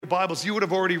Bibles, you would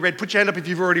have already read, put your hand up if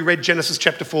you've already read Genesis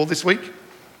chapter 4 this week.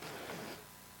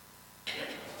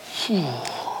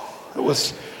 It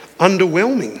was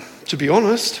underwhelming, to be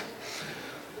honest.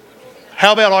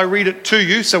 How about I read it to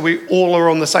you so we all are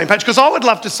on the same page? Because I would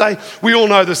love to say we all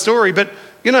know the story, but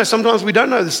sometimes we don't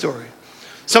know the story.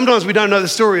 Sometimes we don't know the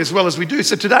story as well as we do.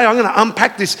 So today I'm going to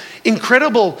unpack this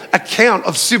incredible account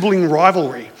of sibling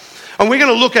rivalry. And we're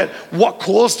going to look at what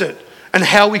caused it and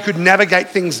how we could navigate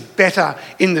things better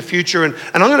in the future. And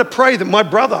I'm going to pray that my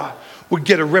brother would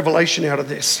get a revelation out of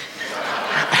this.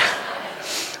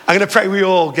 I'm going to pray we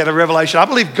all get a revelation. I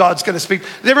believe God's going to speak.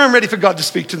 Is everyone ready for God to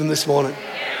speak to them this morning?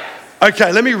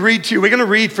 Okay, let me read to you. We're going to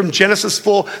read from Genesis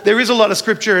 4. There is a lot of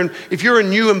scripture, and if you're a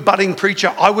new and budding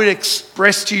preacher, I would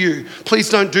express to you, please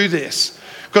don't do this.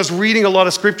 Because reading a lot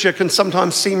of scripture can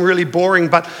sometimes seem really boring,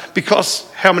 but because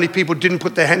how many people didn't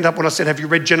put their hand up when I said, have you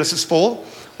read Genesis 4?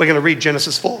 We're going to read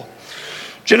Genesis 4.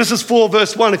 Genesis 4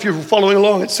 verse 1, if you're following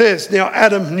along, it says, now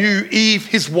Adam knew Eve,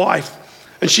 his wife,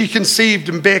 and she conceived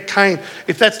and bare Cain.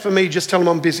 If that's for me, just tell him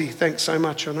I'm busy. Thanks so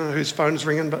much. I don't know whose phone's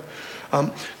ringing, but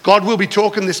God will be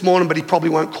talking this morning, but he probably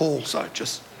won't call. So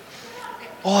just,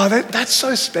 that's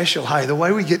so special. Hey, the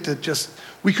way we get to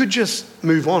we could just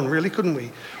move on, really, couldn't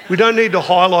we? We don't need to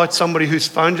highlight somebody whose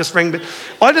phone just rang, but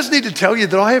I just need to tell you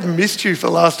that I have missed you for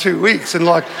the last 2 weeks.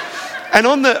 And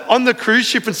on the cruise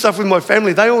ship and stuff with my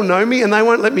family, they all know me and they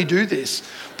won't let me do this.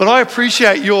 But I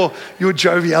appreciate your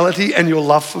joviality and your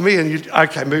love for me.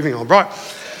 Okay, moving on. Right.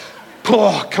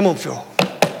 Oh, come on, Phil.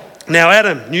 Now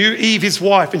Adam knew Eve, his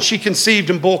wife, and she conceived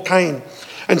and bore Cain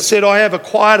and said, I have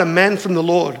acquired a man from the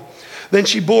Lord. Then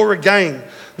she bore again,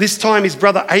 this time his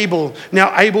brother Abel.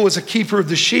 Now Abel was a keeper of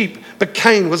the sheep, but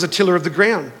Cain was a tiller of the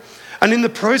ground. And in the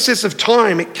process of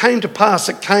time, it came to pass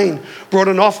that Cain brought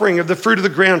an offering of the fruit of the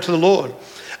ground to the Lord.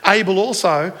 Abel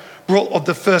also brought of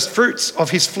the first fruits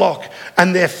of his flock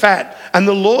and their fat. And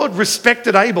the Lord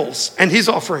respected Abel's and his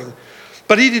offering,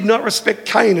 but he did not respect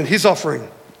Cain and his offering.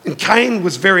 And Cain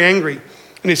was very angry,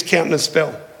 and his countenance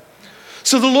fell.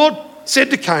 So the Lord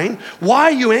said to Cain, why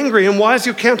are you angry, and why is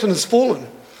your countenance fallen?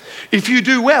 If you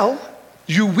do well,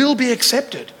 you will be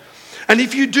accepted. And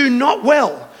if you do not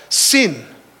well, sin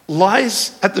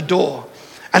lies at the door,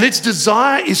 and its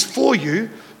desire is for you,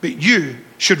 but you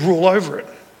should rule over it.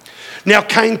 Now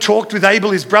Cain talked with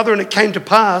Abel his brother, and it came to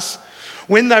pass,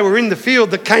 when they were in the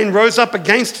field, that Cain rose up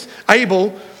against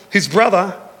Abel his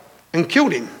brother and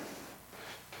killed him.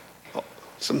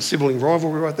 Some sibling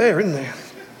rivalry right there, isn't there?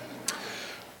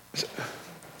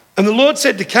 And the Lord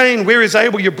said to Cain, where is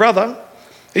Abel your brother?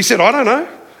 He said, I don't know.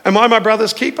 Am I my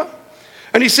brother's keeper?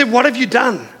 And he said, what have you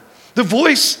done? The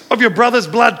voice of your brother's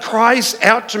blood cries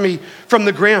out to me from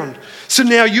the ground. So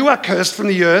now you are cursed from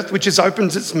the earth, which has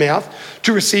opened its mouth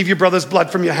to receive your brother's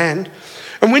blood from your hand.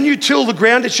 And when you till the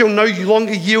ground, it shall no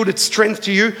longer yield its strength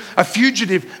to you. A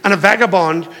fugitive and a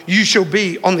vagabond you shall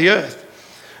be on the earth.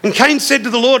 And Cain said to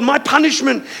the Lord, my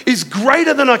punishment is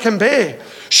greater than I can bear.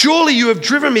 Surely you have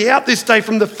driven me out this day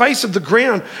from the face of the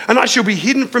ground, and I shall be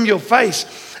hidden from your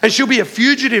face, and shall be a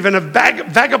fugitive and a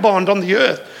vagabond on the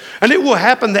earth. And it will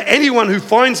happen that anyone who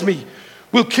finds me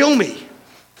will kill me.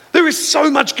 There is so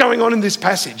much going on in this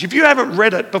passage. If you haven't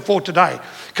read it before today,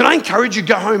 can I encourage you to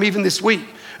go home even this week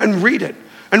and read it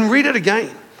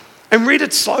again, and read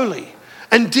it slowly.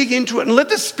 And dig into it and let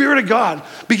the Spirit of God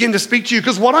begin to speak to you.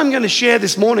 Because what I'm going to share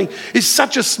this morning is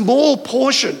such a small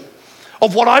portion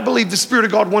of what I believe the Spirit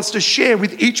of God wants to share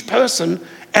with each person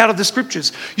out of the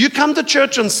scriptures. You come to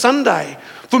church on Sunday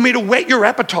for me to whet your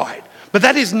appetite, but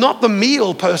that is not the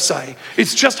meal per se.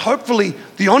 It's just hopefully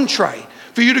the entree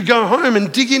for you to go home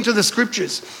and dig into the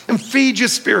scriptures and feed your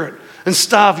spirit and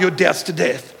starve your doubts to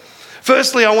death.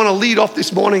 Firstly, I want to lead off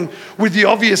this morning with the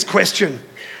obvious question.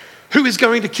 Who is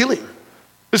going to kill him?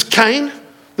 There's Cain,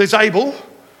 there's Abel,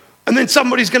 and then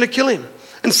somebody's going to kill him.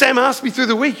 And Sam asked me through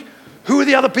the week, who are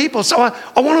the other people? So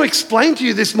I want to explain to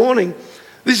you this morning,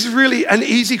 this is really an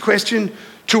easy question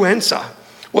to answer.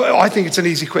 Well, I think it's an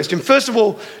easy question. First of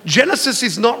all, Genesis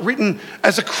is not written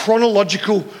as a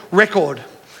chronological record.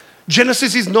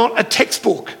 Genesis is not a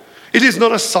textbook. It is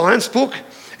not a science book.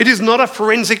 It is not a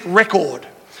forensic record.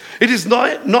 It is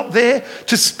not there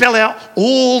to spell out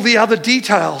all the other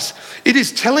details. It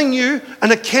is telling you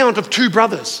an account of two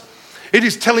brothers. It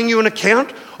is telling you an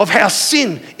account of how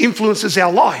sin influences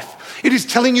our life. It is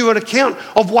telling you an account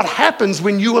of what happens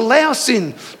when you allow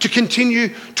sin to continue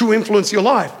to influence your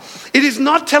life. It is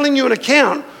not telling you an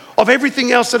account of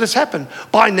everything else that has happened.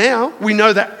 By now, we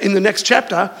know that in the next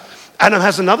chapter, Adam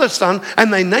has another son,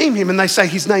 and they name him, and they say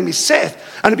his name is Seth,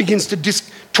 and it begins to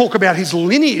talk about his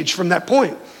lineage from that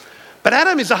point. But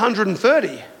Adam is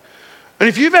 130. And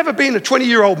if you've ever been a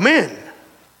 20-year-old man,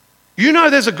 you know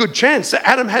there's a good chance that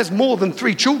Adam has more than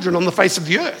 3 children on the face of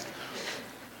the earth.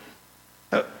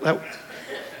 That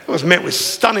was met with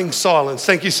stunning silence.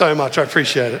 Thank you so much. I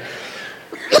appreciate it.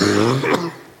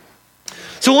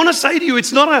 So I want to say to you,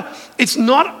 it's not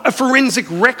a forensic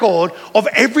record of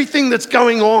everything that's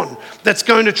going on that's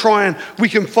going to try and we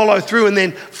can follow through and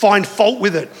then find fault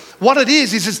with it. What it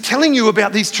is it's telling you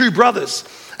about these 2 brothers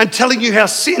and telling you how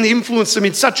sin influenced them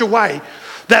in such a way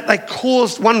that they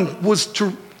caused one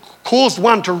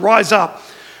to rise up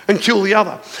and kill the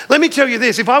other. Let me tell you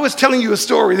this, if I was telling you a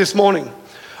story this morning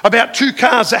about 2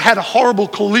 cars that had a horrible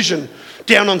collision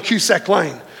down on Cusack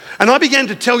Lane, and I began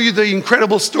to tell you the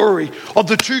incredible story of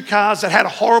the 2 cars that had a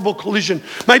horrible collision.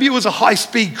 Maybe it was a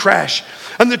high-speed crash.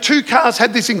 And the 2 cars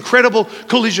had this incredible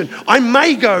collision. I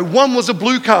may go, one was a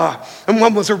blue car and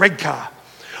one was a red car.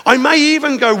 I may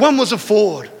even go, one was a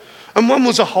Ford and one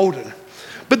was a Holden.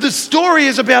 But the story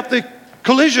is about the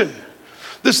collision.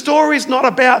 The story is not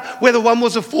about whether one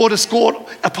was a Ford Escort,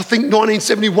 I think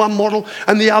 1971 model,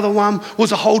 and the other one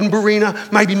was a Holden Barina,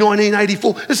 maybe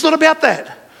 1984. It's not about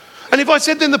that. And if I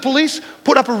said then the police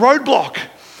put up a roadblock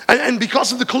and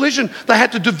because of the collision, they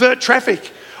had to divert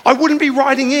traffic, I wouldn't be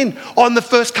riding in on the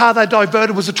first car they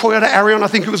diverted was a Toyota Arion, I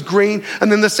think it was green,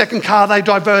 and then the second car they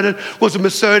diverted was a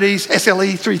Mercedes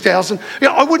SLE 3000.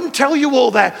 I wouldn't tell you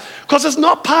all that because it's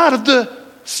not part of the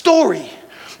story.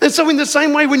 And so in the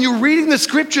same way, when you're reading the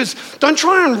scriptures, don't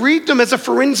try and read them as a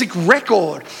forensic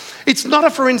record. It's not a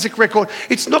forensic record.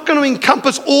 It's not going to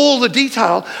encompass all the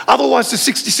detail. Otherwise, the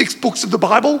 66 books of the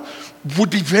Bible would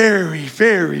be very,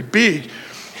 very big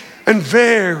and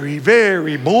very,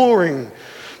 very boring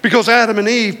because Adam and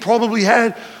Eve probably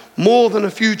had more than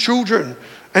a few children.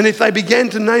 And if they began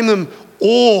to name them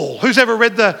all, who's ever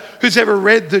read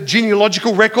the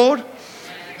genealogical record?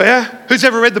 Yeah? Who's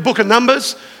ever read the book of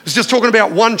Numbers? It's just talking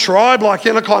about one tribe, like,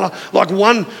 kind of like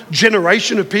one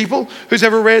generation of people. Who's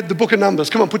ever read the book of Numbers?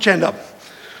 Come on, put your hand up.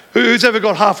 Who's ever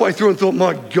got halfway through and thought,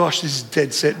 my gosh, this is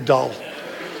dead set dull,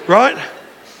 right?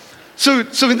 So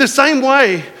in the same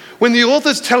way, when the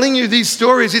author's telling you these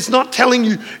stories, it's not telling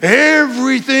you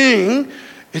everything.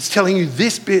 It's telling you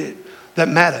this bit that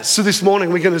matters. So this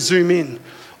morning, we're going to zoom in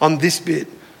on this bit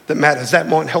that matters. That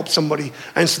might help somebody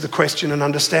answer the question and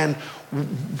understand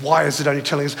why is it only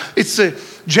telling us.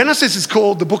 Genesis is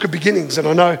called the book of beginnings, and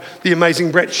I know the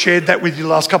amazing Brett shared that with you the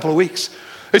last couple of weeks.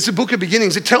 It's a book of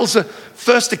beginnings. It tells the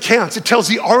first accounts. It tells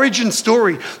the origin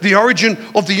story, the origin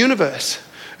of the universe.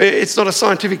 It's not a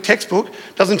scientific textbook.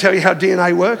 It doesn't tell you how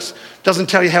DNA works. It doesn't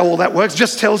tell you how all that works. It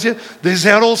just tells you this is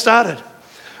how it all started.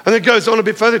 And it goes on a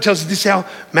bit further. It tells you this is how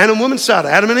man and woman started.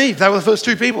 Adam and Eve, they were the first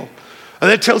 2 people. And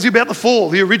that tells you about the fall,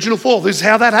 the original fall. This is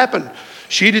how that happened.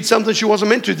 She did something she wasn't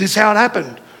meant to. This is how it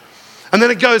happened. And then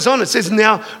it goes on. It says,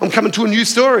 now I'm coming to a new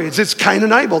story. It says Cain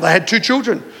and Abel. They had 2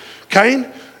 children, Cain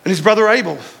and his brother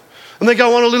Abel. And they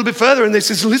go on a little bit further and they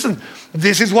says, listen,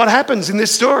 this is what happens in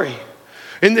this story.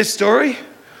 In this story,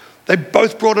 they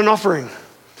both brought an offering.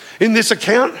 In this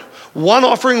account, one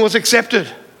offering was accepted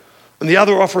and the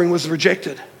other offering was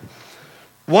rejected.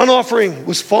 One offering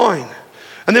was fine.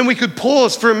 And then we could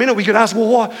pause for a minute. We could ask,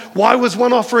 well, why was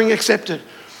one offering accepted?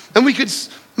 And we could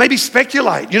maybe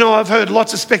speculate. I've heard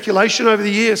lots of speculation over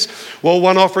the years. Well,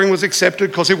 one offering was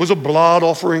accepted because it was a blood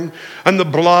offering and the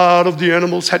blood of the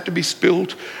animals had to be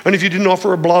spilt. And if you didn't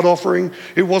offer a blood offering,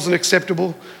 it wasn't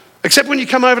acceptable. Except when you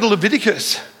come over to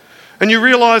Leviticus and you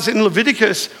realize in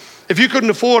Leviticus, if you couldn't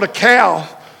afford a cow,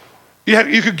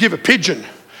 you could give a pigeon.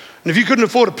 And if you couldn't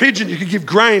afford a pigeon, you could give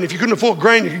grain. If you couldn't afford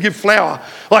grain, you could give flour.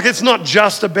 Like, it's not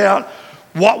just about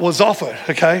what was offered,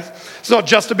 okay? It's not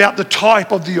just about the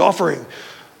type of the offering.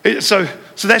 So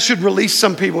that should release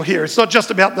some people here. It's not just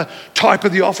about the type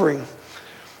of the offering.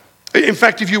 In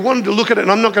fact, if you wanted to look at it,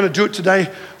 and I'm not going to do it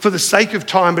today for the sake of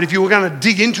time, but if you were going to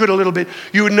dig into it a little bit,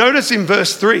 you would notice in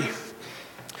verse 3,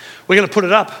 we're going to put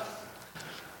it up.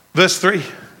 Verse 3,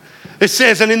 it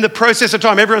says, and in the process of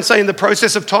time, everyone say in the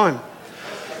process of time.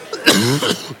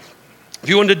 If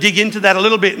you wanted to dig into that a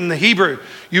little bit in the Hebrew,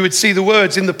 you would see the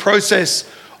words in the process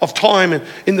of time. And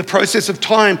in the process of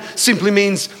time simply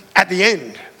means at the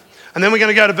end. And then we're going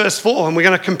to go to verse 4 and we're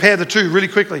going to compare the two really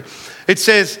quickly. It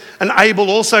says, and Abel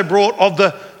also brought of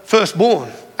the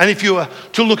firstborn. And if you were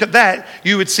to look at that,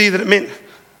 you would see that it meant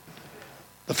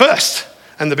the first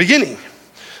and the beginning.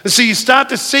 And so you start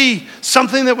to see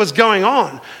something that was going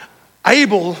on.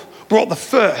 Abel brought the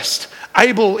first.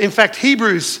 Abel, in fact,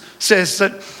 Hebrews says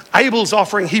that Abel's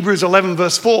offering, Hebrews 11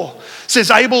 verse 4,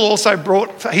 says Abel also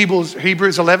brought,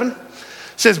 Hebrews 11,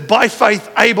 says by faith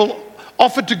Abel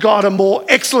offered to God a more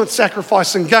excellent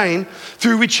sacrifice than Cain,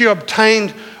 through which he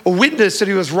obtained a witness that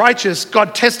he was righteous,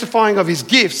 God testifying of his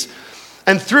gifts,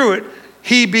 And through it,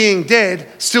 he being dead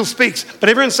still speaks. But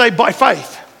everyone say by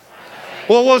faith.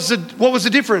 What was the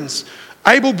difference?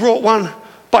 Abel brought one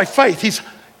by faith.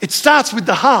 It starts with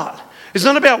the heart. It's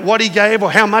not about what he gave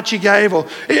or how much he gave, but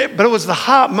it was the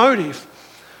heart motive.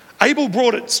 Abel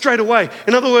brought it straight away.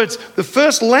 In other words, the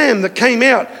first lamb that came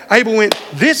out, Abel went,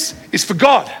 this is for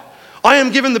God. I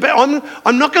am given the best.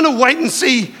 I'm not going to wait and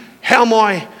see how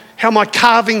my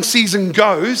calving season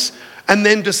goes and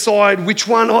then decide which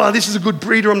one, this is a good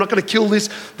breeder, I'm not going to kill this.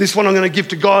 This one I'm going to give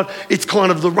to God. It's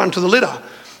kind of the run to the litter.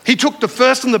 He took the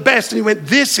first and the best and he went,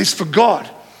 this is for God.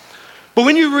 But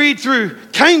when you read through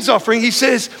Cain's offering, he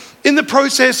says, in the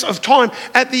process of time,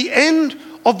 at the end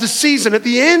of the season, at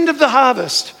the end of the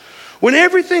harvest, when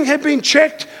everything had been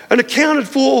checked and accounted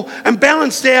for and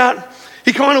balanced out,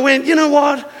 he kind of went, you know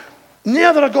what?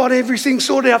 Now that I got everything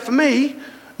sorted out for me,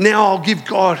 now I'll give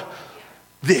God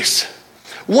this.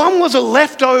 One was a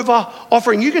leftover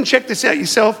offering. You can check this out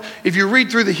yourself. If you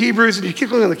read through the Hebrews and you keep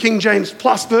looking on the King James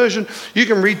Plus version, you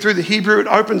can read through the Hebrew. It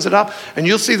opens it up and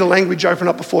you'll see the language open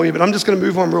up before you. But I'm just going to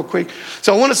move on real quick.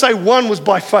 So I want to say one was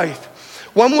by faith.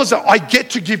 One was that I get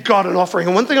to give God an offering.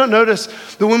 And one thing I noticed,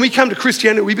 that when we come to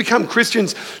Christianity, we become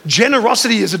Christians,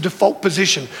 generosity is a default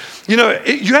position. You know,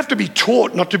 you have to be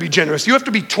taught not to be generous. You have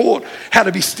to be taught how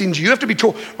to be stingy. You have to be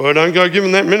taught, well, don't go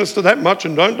giving that minister that much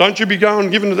and don't you be going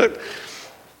giving to that.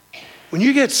 When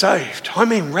you get saved, I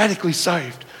mean radically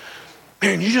saved,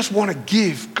 man, you just want to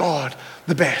give God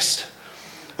the best.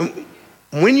 And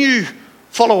when you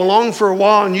follow along for a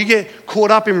while and you get caught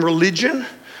up in religion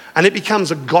and it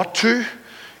becomes a got to,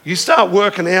 you start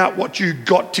working out what you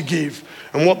got to give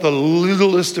and what the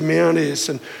littlest amount is.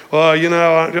 And,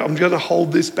 I'm going to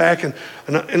hold this back and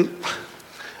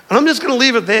I'm just going to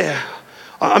leave it there.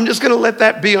 I'm just going to let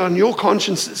that be on your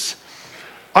consciences.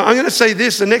 I'm going to say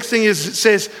this. The next thing is, it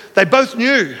says they both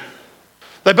knew.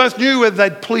 They both knew whether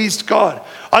they'd pleased God.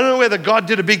 I don't know whether God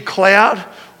did a big cloud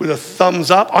with a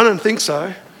thumbs up. I don't think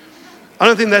so. I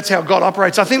don't think that's how God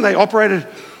operates. I think they operated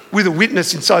with a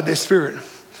witness inside their spirit.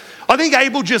 I think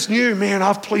Abel just knew, man,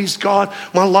 I've pleased God.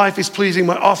 My life is pleasing.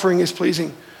 My offering is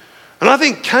pleasing. And I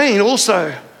think Cain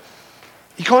also,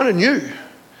 he kind of knew.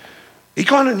 He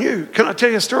kind of knew. Can I tell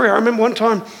you a story? I remember one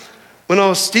time when I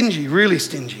was stingy, really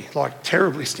stingy, like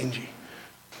terribly stingy.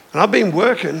 And I've been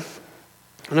working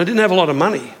and I didn't have a lot of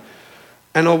money.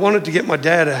 And I wanted to get my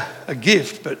dad a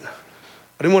gift, but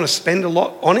I didn't want to spend a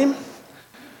lot on him.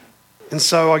 And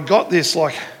so I got this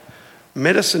like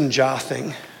medicine jar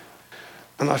thing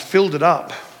and I filled it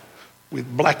up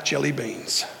with black jelly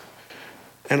beans.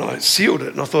 And I sealed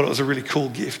it and I thought it was a really cool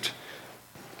gift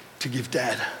to give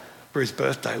Dad for his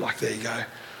birthday. Like, there you go.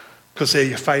 Because they're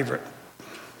your favourite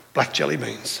black jelly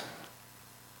beans.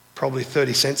 Probably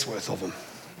 30 cents worth of them.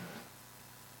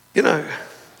 You know,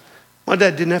 my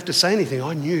dad didn't have to say anything.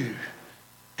 I knew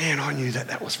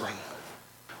that was wrong.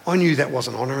 I knew that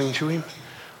wasn't honouring to him.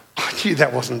 I knew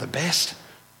that wasn't the best.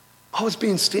 I was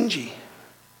being stingy.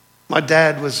 My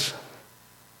dad was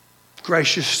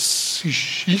gracious.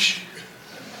 He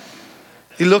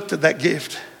looked at that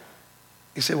gift.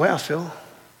 He said, wow, Phil.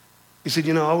 He said,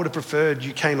 I would have preferred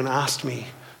you came and asked me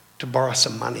to borrow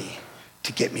some money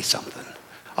to get me something.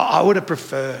 I would have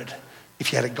preferred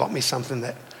if you had got me something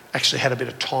that actually had a bit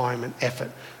of time and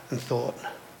effort and thought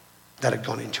that had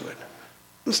gone into it.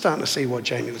 I'm starting to see why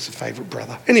Jamie was a favourite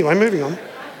brother. Anyway, moving on.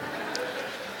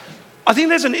 I think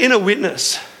there's an inner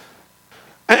witness.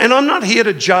 And I'm not here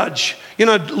to judge.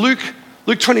 Luke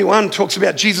 21 talks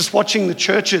about Jesus watching the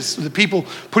churches, the people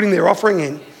putting their offering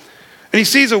in. And he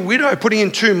sees a widow putting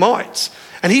in 2 mites.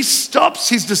 And he stops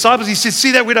his disciples. He says,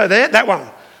 see that widow there? That one.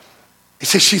 He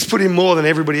says, she's put in more than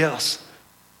everybody else.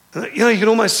 And, you can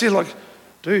almost see like,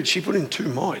 dude, she put in 2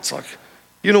 mites. Like,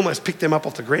 you can almost pick them up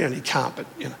off the ground. You can't, but,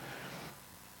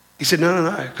 He said,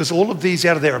 no, because all of these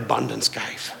out of their abundance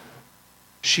gave.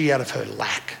 She out of her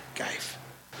lack gave.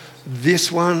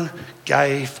 This one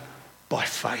gave by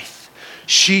faith.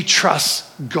 She trusts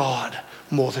God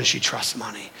more than she trusts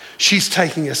money. She's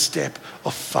taking a step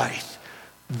of faith.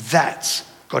 That's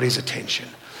got his attention.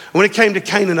 When it came to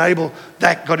Cain and Abel,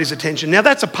 that got his attention. Now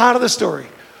that's a part of the story,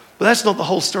 but that's not the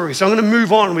whole story. So I'm going to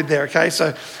move on with there, okay?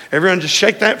 So everyone just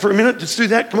shake that for a minute. Let's do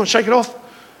that. Come on, shake it off.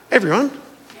 Everyone.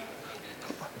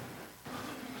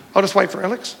 I'll just wait for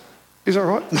Alex. Is that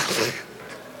all right?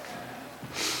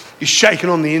 You're shaking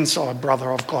on the inside,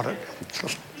 brother. I've got it.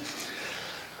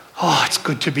 Oh, it's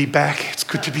good to be back. It's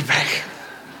good to be back.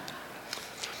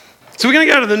 So we're going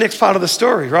to go to the next part of the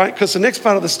story, right? Because the next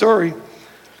part of the story,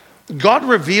 God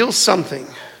reveals something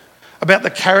about the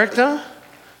character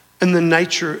and the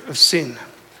nature of sin.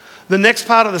 The next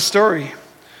part of the story,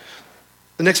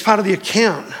 the next part of the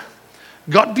account,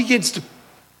 God begins to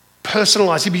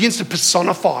personalize, he begins to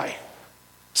personify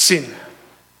sin.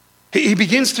 He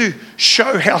begins to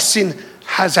show how sin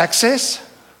has access.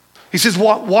 He says,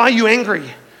 why are you angry?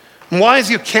 And why is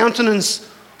your countenance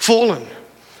fallen?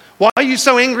 Why are you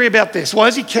so angry about this? Why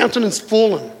is your countenance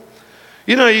fallen?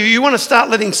 You know, you want to start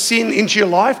letting sin into your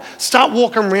life, start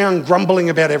walking around grumbling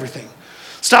about everything.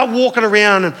 Start walking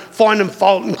around and finding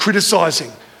fault and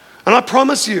criticizing. And I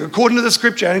promise you, according to the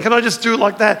scripture, and can I just do it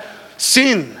like that?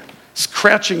 Sin is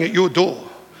crouching at your door.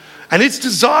 And its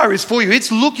desire is for you.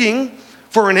 It's looking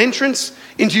for an entrance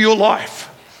into your life.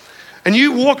 And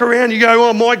you walk around, you go,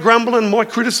 oh, my grumbling, my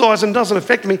criticizing doesn't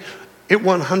affect me. It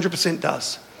 100%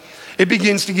 does. It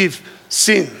begins to give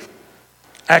sin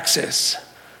access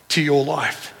to your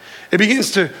life. It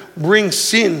begins to bring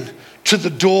sin to the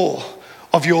door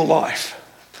of your life.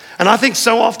 And I think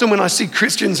so often when I see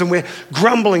Christians and we're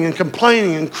grumbling and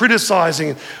complaining and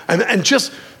criticizing and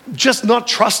just not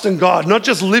trusting God, not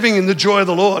just living in the joy of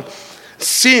the Lord,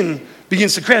 sin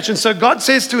begins to crouch. And so God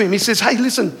says to him, he says, hey,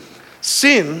 listen,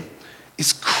 sin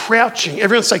is crouching.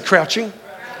 Everyone say crouching.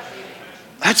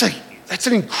 That's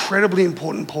an incredibly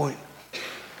important point.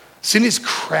 Sin is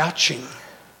crouching.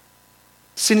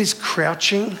 Sin is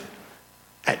crouching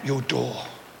at your door.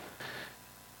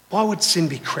 Why would sin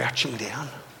be crouching down?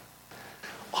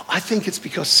 I think it's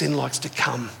because sin likes to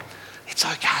come. It's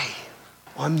okay.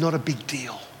 I'm not a big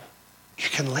deal. You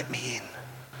can let me in.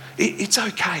 It's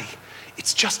okay.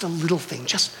 It's just a little thing.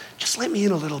 Just let me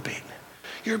in a little bit.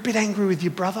 You're a bit angry with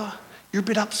your brother. You're a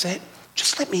bit upset.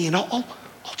 Just let me in. I'll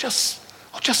just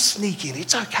sneak in.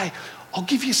 It's okay. I'll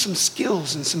give you some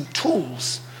skills and some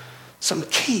tools, some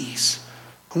keys.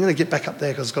 I'm going to get back up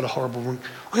there because it's got a horrible room.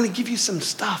 I'm going to give you some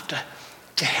stuff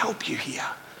to help you here.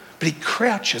 But he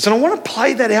crouches. And I want to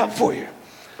play that out for you.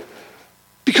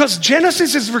 Because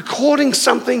Genesis is recording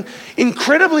something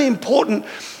incredibly important.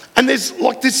 And there's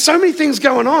so many things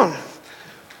going on.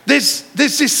 There's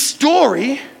this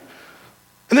story.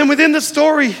 And then within the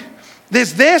story,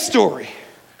 there's their story.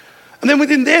 And then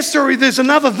within their story, there's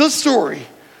the story.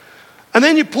 And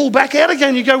then you pull back out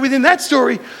again, you go within that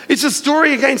story. It's a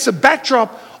story against the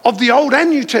backdrop of the Old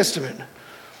and New Testament.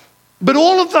 But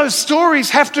all of those stories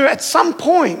have to, at some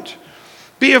point,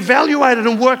 be evaluated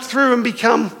and worked through and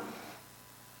become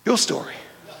your story.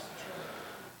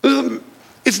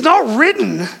 It's not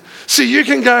written so you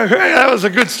can go, hey, that was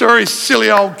a good story, silly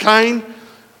old Cain.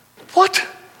 What?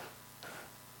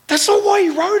 That's not why he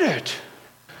wrote it.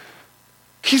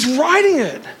 He's writing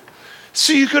it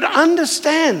so you could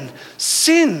understand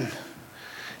sin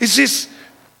is this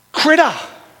critter.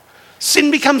 Sin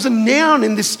becomes a noun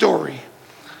in this story.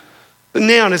 The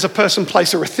noun is a person,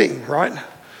 place, or a thing, right?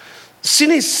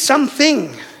 Sin is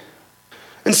something.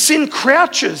 And sin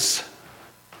crouches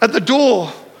at the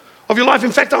door of your life.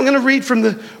 In fact, I'm going to read from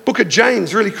the book of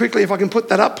James really quickly, if I can put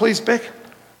that up, please, Beck.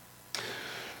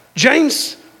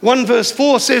 James 1 verse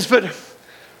 4 says,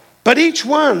 but each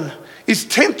one is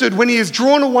tempted when he is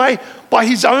drawn away by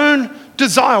his own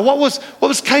desire. What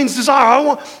was Cain's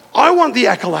desire? I want the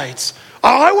accolades.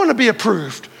 I want to be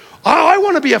approved. I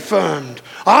want to be affirmed.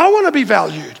 I want to be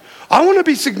valued. I want to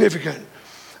be significant.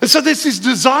 And so there's this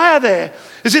desire there.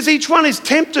 It says each one is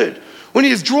tempted when he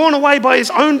is drawn away by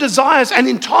his own desires and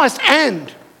enticed.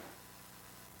 And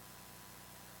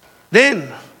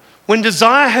then when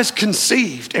desire has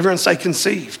conceived, everyone say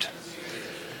conceived,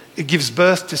 it gives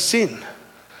birth to sin.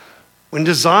 When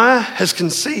desire has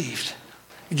conceived,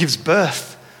 it gives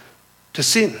birth to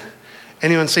sin.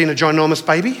 Anyone seen a ginormous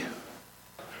baby?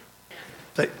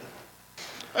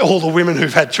 All the women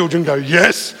who've had children go,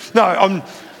 yes. No,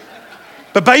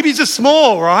 but babies are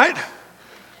small, right?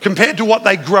 Compared to what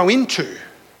they grow into.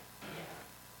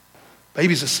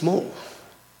 Babies are small.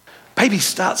 Babies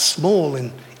start small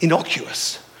and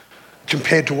innocuous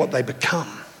compared to what they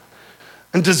become.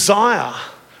 And desire,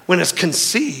 when it's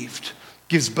conceived,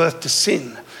 gives birth to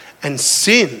sin. And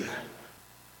sin,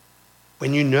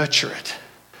 when you nurture it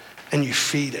and you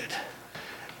feed it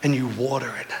and you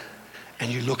water it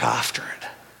and you look after it,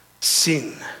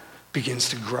 sin begins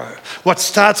to grow. What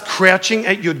starts crouching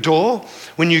at your door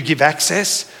when you give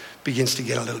access begins to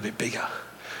get a little bit bigger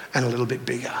and a little bit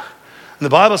bigger. And the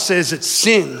Bible says that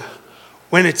sin,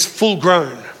 when it's full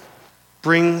grown,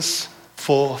 brings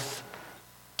forth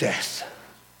death.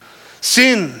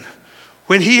 Sin,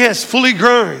 when he has fully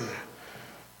grown,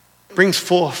 brings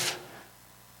forth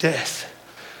death.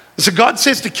 And so God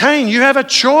says to Cain, you have a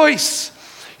choice.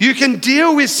 You can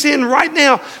deal with sin right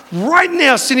now. Right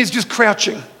now, sin is just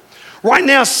crouching. Right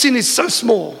now, sin is so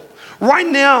small. Right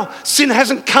now, sin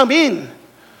hasn't come in.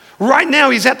 Right now,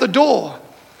 he's at the door.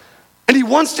 And he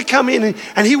wants to come in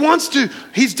and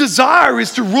his desire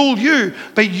is to rule you,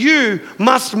 but you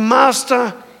must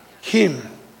master him.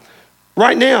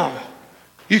 Right now,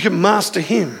 you can master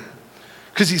him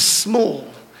because he's small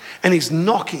and he's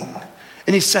knocking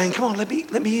and he's saying, come on, let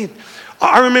me in.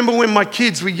 I remember when my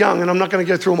kids were young, and I'm not going to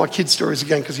go through all my kids' stories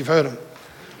again because you've heard them.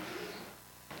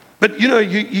 But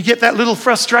you get that little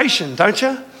frustration, don't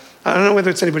you? I don't know whether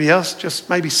it's anybody else, just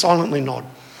maybe silently nod.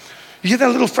 You get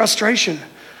that little frustration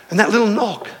and that little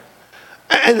knock.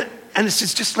 And it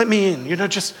says, just let me in,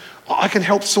 I can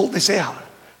help sort this out.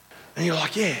 And you're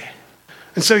like, yeah.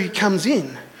 And so he comes in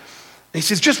and he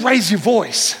says, just raise your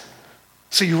voice.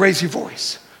 So you raise your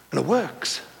voice and it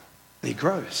works and he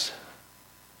grows.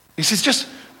 He says, just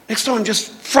next time,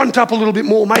 just front up a little bit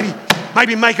more,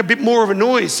 maybe make a bit more of a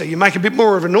noise. So you make a bit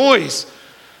more of a noise.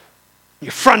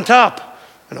 You front up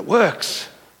and it works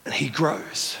and he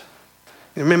grows.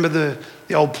 You remember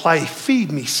the old play,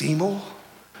 Feed Me, Seymour?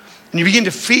 And you begin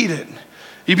to feed it.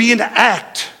 You begin to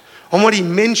act on what he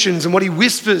mentions and what he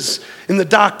whispers in the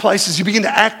dark places. You begin to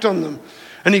act on them.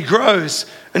 And he grows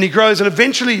and he grows. And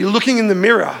eventually you're looking in the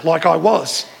mirror like I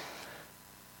was.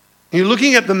 And you're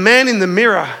looking at the man in the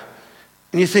mirror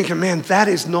and you're thinking, man, that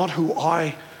is not who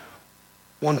I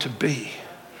want to be.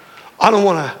 I don't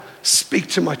want to speak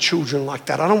to my children like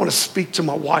that. I don't want to speak to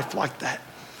my wife like that.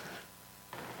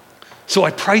 So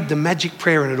I prayed the magic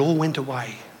prayer and it all went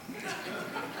away.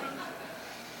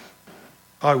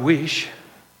 I wish.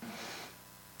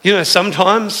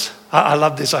 Sometimes, I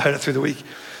love this, I heard it through the week.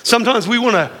 Sometimes we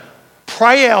want to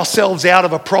pray ourselves out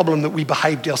of a problem that we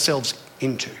behaved ourselves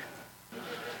into.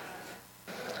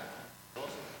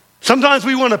 Sometimes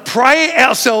we want to pray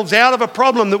ourselves out of a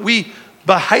problem that we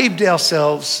behaved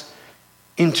ourselves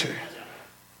into.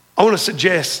 I want to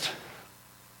suggest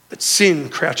that sin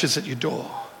crouches at your door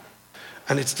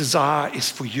and its desire is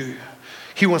for you.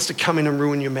 He wants to come in and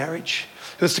ruin your marriage.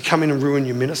 He wants to come in and ruin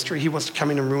your ministry. He wants to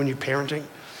come in and ruin your parenting.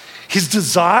 His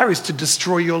desire is to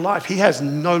destroy your life. He has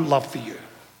no love for you.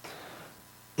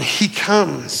 He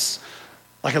comes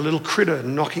like a little critter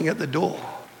knocking at the door.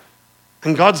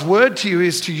 And God's word to you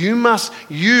is you must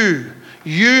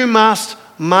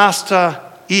master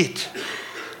it.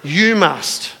 You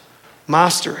must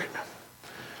master it.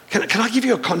 Can I give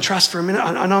you a contrast for a minute?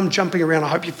 I know I'm jumping around. I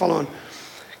hope you're following.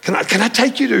 Can I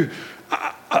take you to,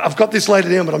 I've got this later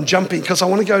down, but I'm jumping because I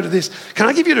want to go to this.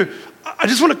 I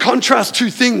just want to contrast two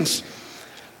things.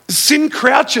 Sin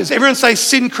crouches. Everyone say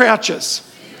sin crouches.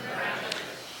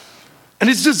 And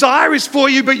his desire is for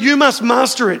you, but you must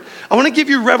master it. I want to give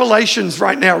you Revelations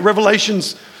right now.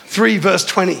 Revelations 3 verse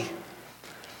 20.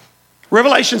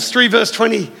 Revelations 3 verse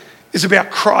 20 is about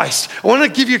Christ. I want to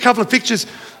give you a couple of pictures.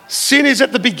 Sin is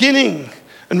at the beginning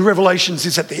and Revelations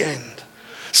is at the end.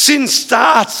 Sin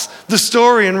starts the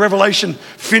story and Revelation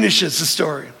finishes the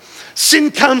story.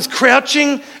 Sin comes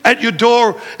crouching at your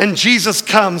door and Jesus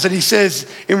comes and he says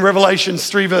in Revelations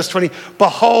 3 verse 20,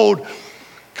 behold,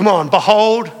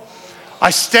 I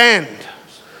stand.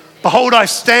 Behold, I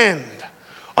stand.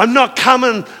 I'm not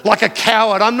coming like a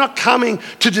coward. I'm not coming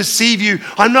to deceive you.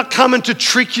 I'm not coming to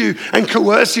trick you and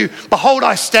coerce you. Behold,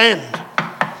 I stand.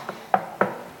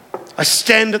 I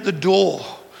stand at the door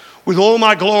with all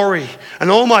my glory and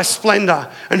all my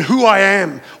splendor and who I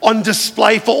am on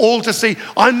display for all to see.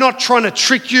 I'm not trying to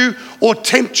trick you or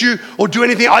tempt you or do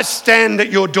anything. I stand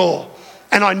at your door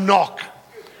and I knock.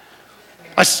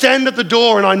 I stand at the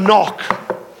door and I knock.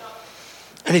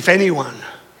 And if anyone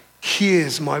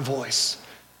hears my voice,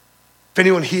 and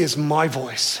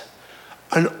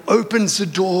opens the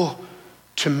door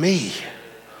to me,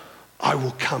 I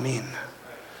will come in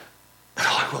and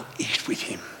I will eat with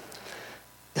him.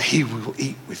 And he will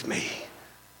eat with me.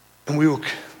 And we will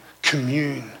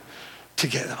commune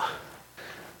together.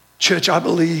 Church, I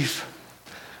believe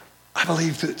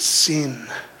that sin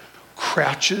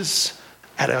crouches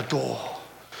at our door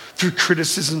through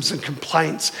criticisms and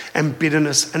complaints and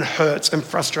bitterness and hurts and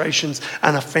frustrations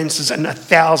and offenses and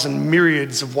 1,000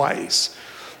 myriads of ways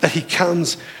that he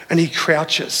comes and he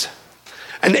crouches.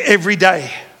 And every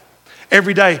day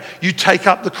you take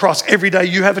up the cross. Every day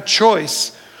you have a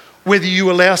choice whether you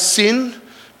allow sin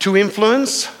to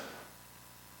influence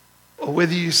or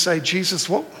whether you say, Jesus,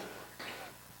 what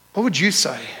would you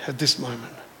say at this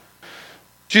moment?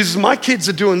 Jesus, my kids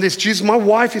are doing this. Jesus, my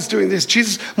wife is doing this.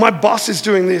 Jesus, my boss is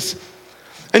doing this.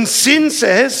 And sin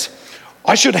says,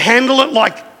 I should handle it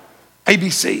like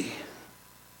ABC.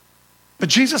 But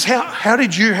Jesus, how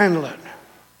did you handle it?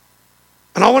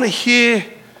 And I want to hear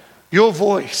your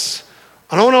voice.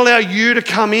 And I want to allow you to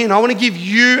come in. I want to give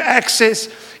you access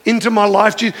into my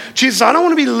life. Jesus, I don't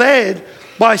want to be led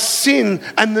by sin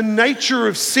and the nature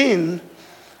of sin.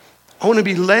 I want to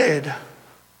be led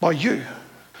by you.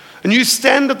 And you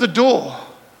stand at the door,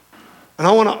 and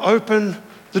I want to open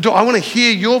the door. I want to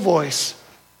hear your voice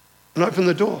and open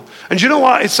the door. And you know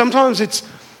what? Sometimes it's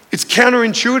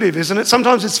counterintuitive, isn't it?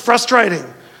 Sometimes it's frustrating,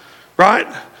 right?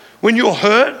 When you're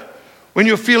hurt, when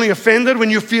you're feeling offended, when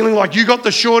you're feeling like you got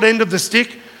the short end of the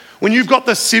stick, when you've got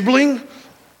the sibling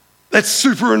that's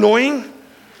super annoying,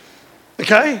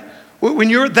 okay? When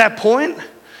you're at that point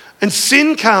and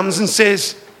sin comes and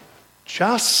says,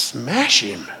 just smash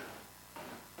him.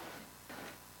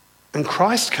 And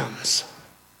Christ comes.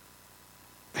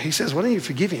 He says, why don't you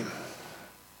forgive him?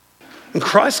 And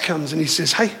Christ comes and he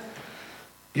says, hey,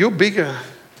 you're bigger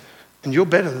and you're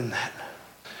better than that.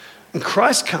 And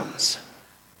Christ comes.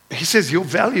 He says, your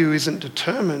value isn't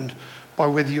determined by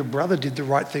whether your brother did the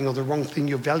right thing or the wrong thing.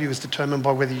 Your value is determined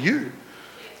by whether you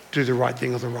do the right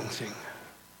thing or the wrong thing.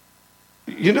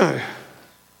 You know,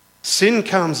 sin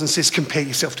comes and says, compare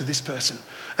yourself to this person.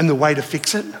 And the way to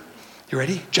fix it, you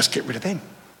ready? Just get rid of them.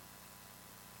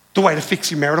 The way to fix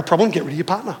your marital problem, get rid of your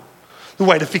partner. The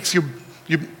way to fix your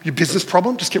business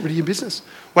problem, just get rid of your business.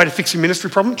 Way to fix your ministry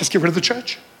problem, just get rid of the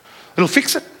church. It'll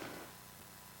fix it.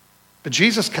 But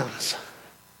Jesus comes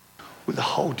with a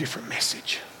whole different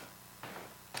message.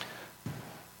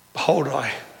 Behold,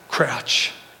 I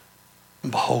crouch,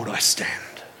 and behold, I stand.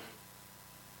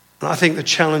 And I think the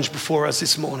challenge before us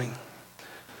this morning,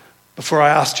 before I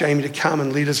ask Jamie to come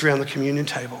and lead us around the communion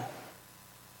table,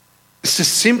 is to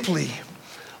simply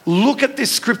look at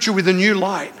this scripture with a new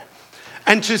light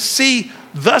and to see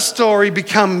the story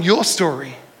become your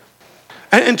story.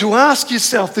 And to ask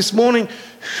yourself this morning,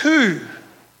 who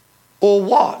or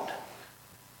what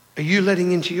are you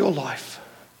letting into your life?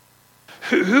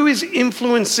 Who is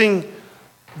influencing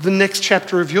the next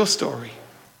chapter of your story?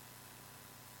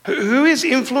 Who is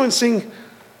influencing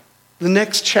the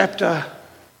next chapter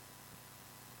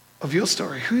of your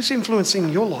story? Who's influencing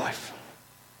your life?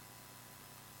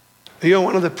 You know,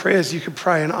 one of the prayers you could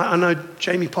pray, and I know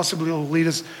Jamie possibly will lead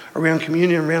us around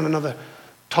communion, around another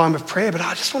time of prayer, but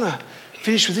I just want to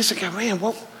finish with this and go, man,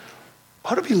 what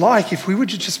would it be like if we would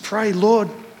just pray, Lord,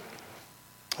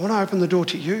 I want to open the door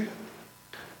to you.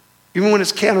 Even when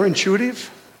it's counterintuitive,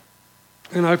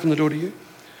 I'm going to open the door to you.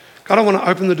 God, I want to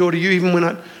open the door to you even when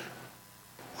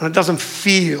it doesn't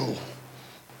feel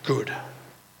good.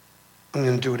 I'm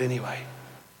going to do it anyway.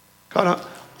 God,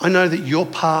 I know that your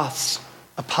paths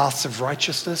are paths of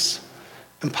righteousness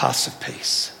and paths of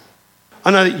peace.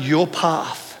 I know that your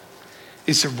path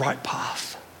is the right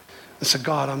path. And so,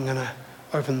 God, I'm going to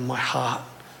open my heart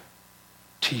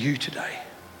to you today.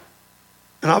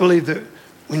 And I believe that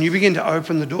when you begin to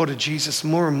open the door to Jesus,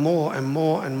 more and more and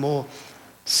more and more,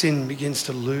 sin begins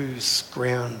to lose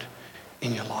ground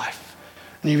in your life.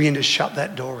 And you begin to shut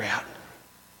that door out.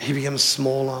 He becomes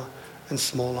smaller and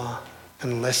smaller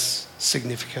and less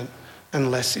significant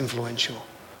and less influential.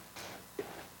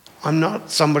 I'm not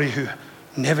somebody who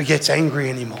never gets angry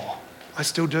anymore. I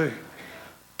still do.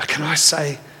 But can I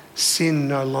say, sin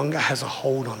no longer has a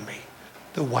hold on me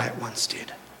the way it once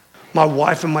did. My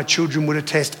wife and my children would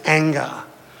attest, anger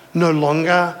no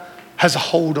longer has a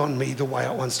hold on me the way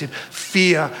it once did.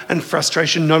 Fear and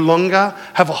frustration no longer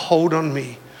have a hold on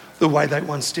me the way they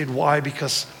once did. Why?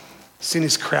 Because sin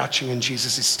is crouching and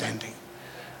Jesus is standing.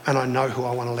 And I know who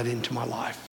I want to let into my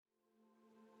life.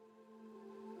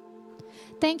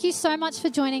 Thank you so much for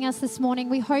joining us this morning.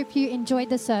 We hope you enjoyed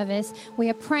the service. We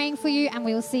are praying for you and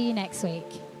we will see you next week.